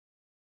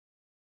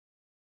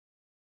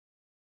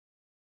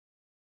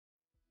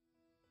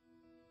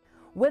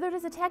Whether it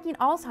is attacking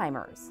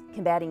Alzheimer's,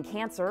 combating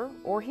cancer,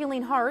 or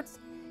healing hearts,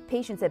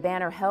 patients at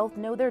Banner Health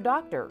know their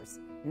doctors,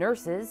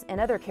 nurses, and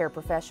other care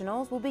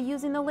professionals will be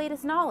using the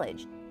latest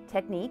knowledge,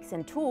 techniques,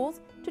 and tools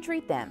to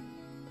treat them.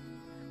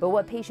 But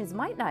what patients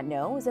might not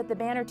know is that the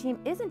Banner team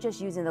isn't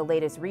just using the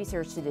latest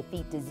research to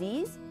defeat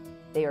disease,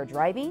 they are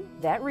driving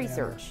that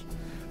research.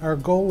 Our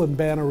goal in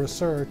Banner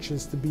Research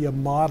is to be a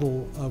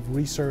model of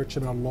research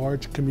in a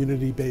large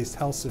community-based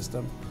health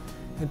system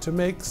and to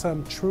make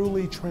some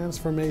truly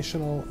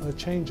transformational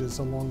changes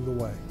along the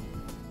way.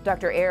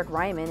 Dr.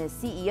 Reiman is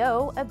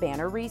CEO of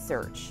Banner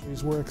Research.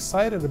 We're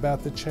excited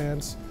about the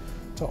chance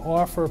to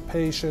offer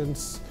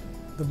patients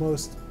the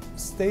most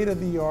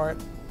state-of-the-art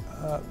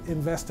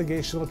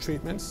investigational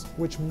treatments,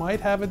 which might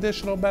have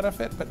additional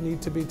benefit but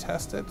need to be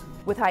tested.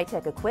 With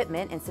high-tech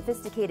equipment and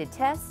sophisticated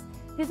tests,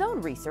 his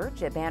own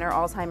research at Banner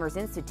Alzheimer's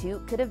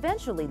Institute could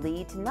eventually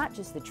lead to not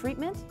just the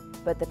treatment,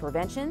 but the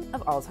prevention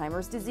of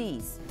Alzheimer's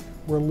disease.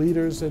 We're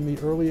leaders in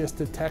the earliest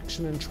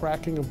detection and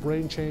tracking of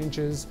brain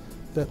changes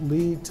that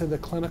lead to the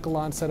clinical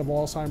onset of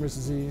Alzheimer's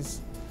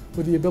disease,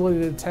 with the ability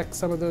to detect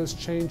some of those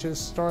changes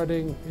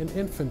starting in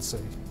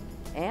infancy.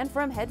 And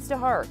from heads to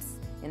hearts,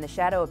 in the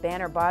shadow of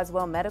Banner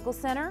Boswell Medical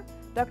Center,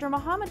 Dr.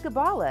 Mohammed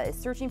Gabala is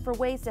searching for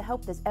ways to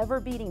help this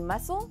ever-beating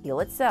muscle heal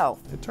itself.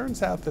 It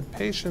turns out that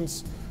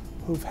patients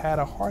who've had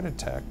a heart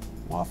attack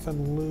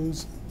often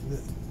lose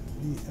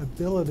the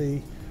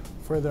ability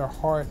for their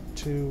heart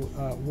to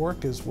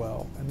work as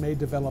well and may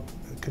develop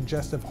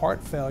congestive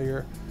heart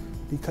failure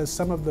because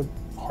some of the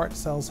heart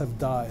cells have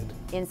died.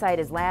 Inside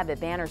his lab at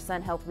Banner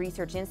Sun Health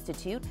Research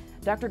Institute,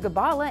 Dr.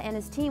 Gabala and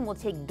his team will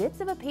take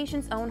bits of a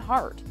patient's own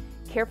heart,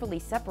 carefully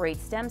separate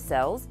stem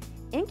cells,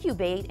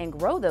 incubate and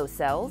grow those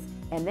cells,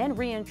 and then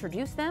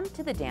reintroduce them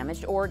to the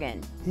damaged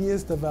organ. He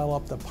has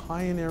developed a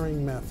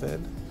pioneering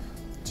method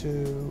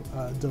to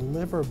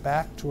deliver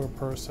back to a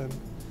person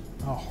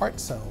heart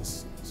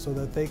cells so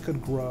that they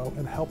could grow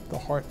and help the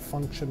heart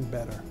function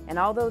better. And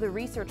although the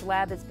research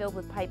lab is filled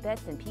with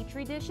pipettes and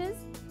petri dishes,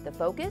 the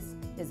focus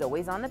is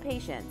always on the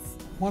patients.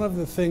 One of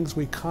the things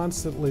we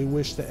constantly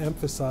wish to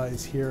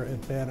emphasize here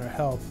at Banner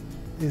Health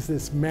is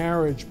this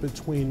marriage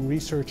between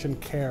research and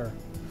care,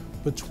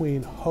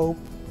 between hope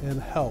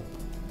and help,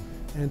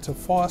 and to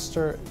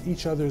foster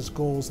each other's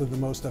goals in the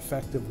most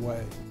effective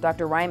way.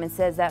 Dr. Reiman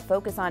says that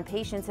focus on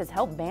patients has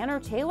helped Banner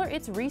tailor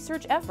its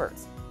research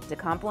efforts to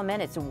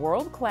complement its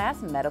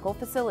world-class medical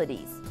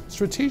facilities.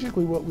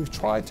 Strategically, what we've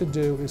tried to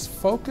do is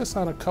focus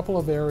on a couple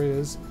of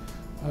areas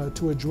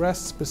to address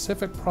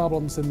specific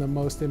problems in the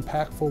most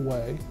impactful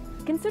way.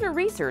 Consider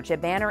research at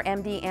Banner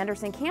MD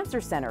Anderson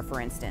Cancer Center, for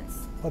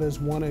instance. But as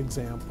one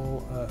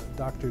example,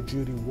 Dr.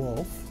 Judy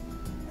Wolf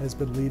has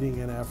been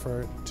leading an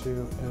effort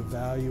to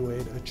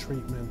evaluate a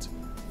treatment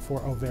for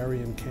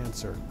ovarian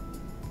cancer.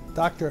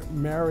 Dr.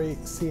 Mary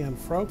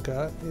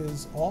Cianfrocca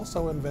is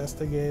also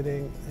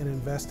investigating an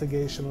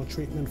investigational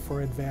treatment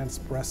for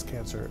advanced breast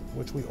cancer,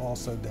 which we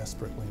also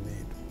desperately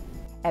need.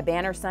 At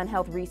Banner Sun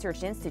Health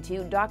Research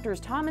Institute, Drs.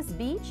 Thomas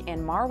Beach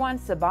and Marwan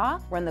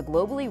Sabah run the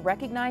globally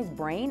recognized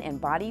brain and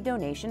body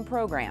donation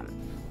program,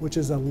 which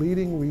is a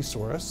leading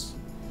resource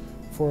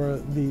for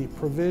the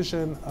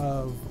provision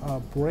of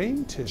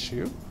brain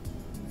tissue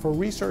for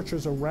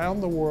researchers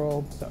around the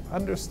world to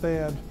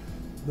understand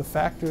the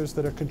factors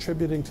that are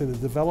contributing to the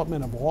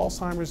development of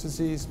Alzheimer's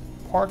disease,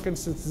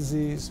 Parkinson's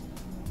disease,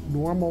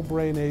 normal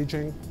brain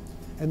aging,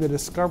 and the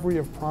discovery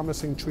of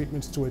promising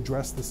treatments to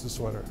address this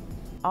disorder.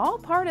 All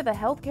part of a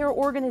healthcare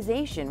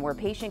organization where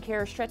patient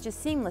care stretches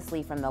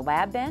seamlessly from the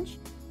lab bench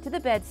to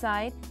the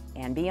bedside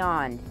and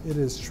beyond. It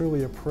is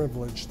truly a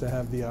privilege to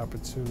have the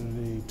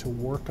opportunity to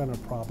work on a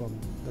problem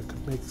that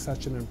could make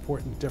such an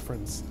important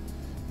difference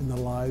in the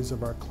lives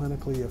of our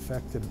clinically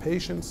affected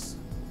patients,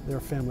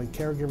 their family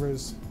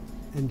caregivers,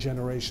 and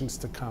generations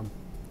to come.